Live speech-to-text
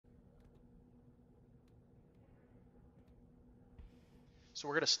So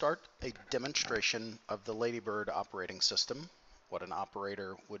we're going to start a demonstration of the Ladybird operating system, what an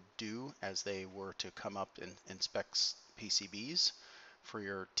operator would do as they were to come up and inspect PCBs for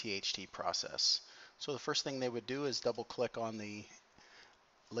your THT process. So the first thing they would do is double click on the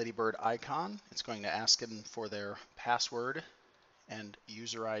Ladybird icon. It's going to ask them for their password and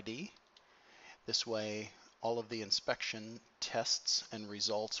user ID. This way all of the inspection tests and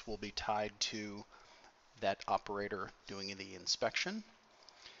results will be tied to that operator doing the inspection.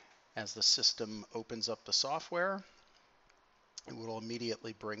 As the system opens up the software, it will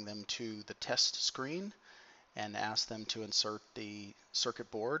immediately bring them to the test screen and ask them to insert the circuit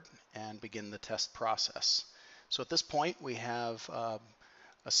board and begin the test process. So at this point we have a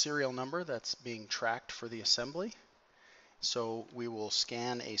serial number that's being tracked for the assembly. So we will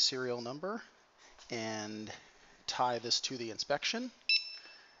scan a serial number and tie this to the inspection.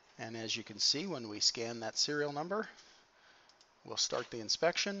 And as you can see, when we scan that serial number, we'll start the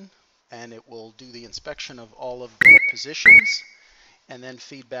inspection, and it will do the inspection of all of the positions and then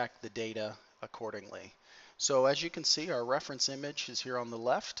feed back the data accordingly. So as you can see, our reference image is here on the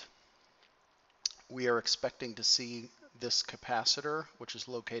left. We are expecting to see this capacitor, which is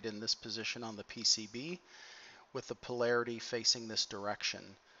located in this position on the PCB, with the polarity facing this direction.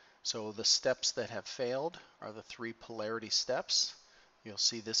 So the steps that have failed are the 3 polarity steps. You'll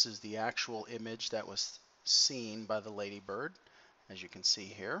see this is the actual image that was seen by the Ladybird, as you can see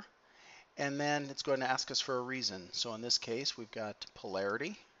here. And then it's going to ask us for a reason. So in this case, we've got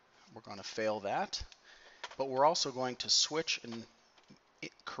polarity. We're going to fail that. But we're also going to switch and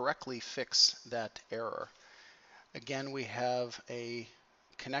correctly fix that error. Again, we have a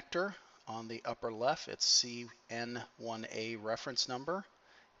connector on the upper left. It's CN1A reference number.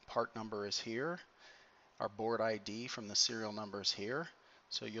 Part number is here. Our board ID from the serial number is here.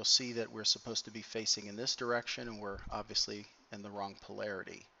 So you'll see that we're supposed to be facing in this direction, and we're obviously in the wrong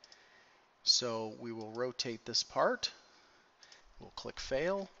polarity. So we will rotate this part. We'll click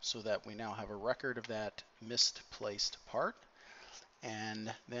fail so that we now have a record of that misplaced part.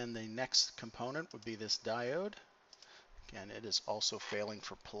 And then the next component would be this diode. Again, it is also failing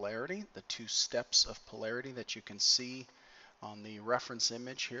for polarity. The 2 steps of polarity that you can see on the reference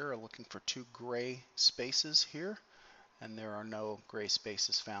image here are looking for 2 gray spaces here, and there are no gray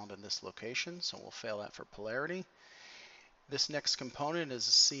spaces found in this location, so we'll fail that for polarity. This next component is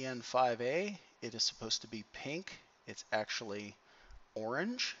a CN5A. It is supposed to be pink. It's actually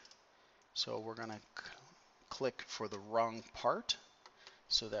orange. So we're going to click for the wrong part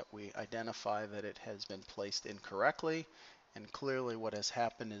so that we identify that it has been placed incorrectly. And clearly what has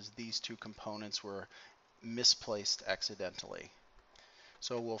happened is these 2 components were misplaced accidentally.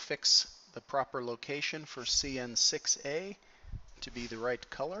 So we'll fix the proper location for CN6A to be the right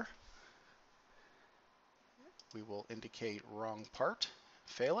color. We will indicate wrong part,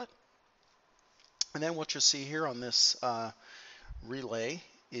 fail it. And then what you'll see here on this relay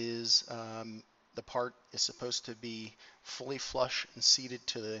is the part is supposed to be fully flush and seated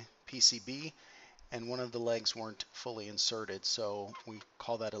to the PCB, and one of the legs weren't fully inserted. So we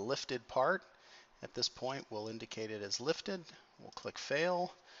call that a lifted part. At this point, we'll indicate it as lifted. We'll click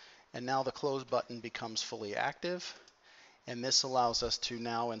fail, and now the close button becomes fully active. And this allows us to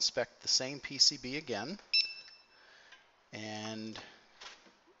now inspect the same PCB again and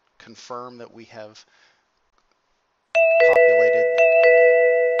confirm that we have populated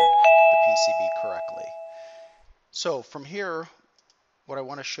the PCB correctly. So from here, what I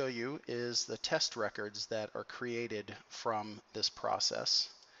want to show you is the test records that are created from this process.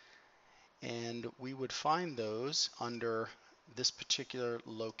 And we would find those under this particular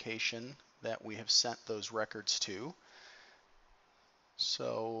location that we have sent those records to.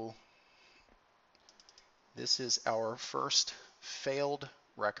 So this is our first failed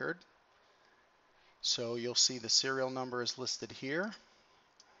record. So you'll see the serial number is listed here.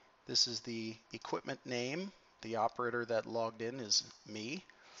 This is the equipment name. The operator that logged in is me.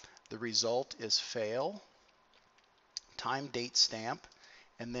 The result is fail, time date stamp,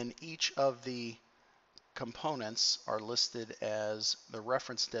 and then each of the components are listed as the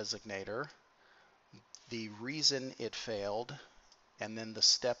reference designator, the reason it failed, and then the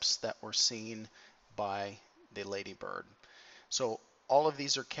steps that were seen by the Ladybird. So all of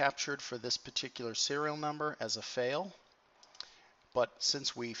these are captured for this particular serial number as a fail, but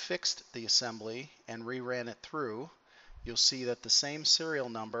since we fixed the assembly and reran it through, you'll see that the same serial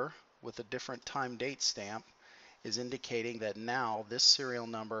number with a different time date stamp is indicating that now this serial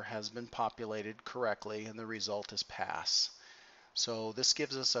number has been populated correctly and the result is pass. So this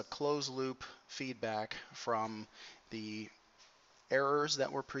gives us a closed loop feedback from the errors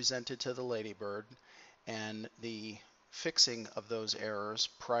that were presented to the Ladybird and the fixing of those errors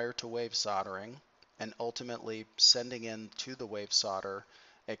prior to wave soldering, and ultimately sending in to the wave solder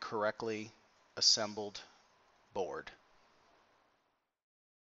a correctly assembled board.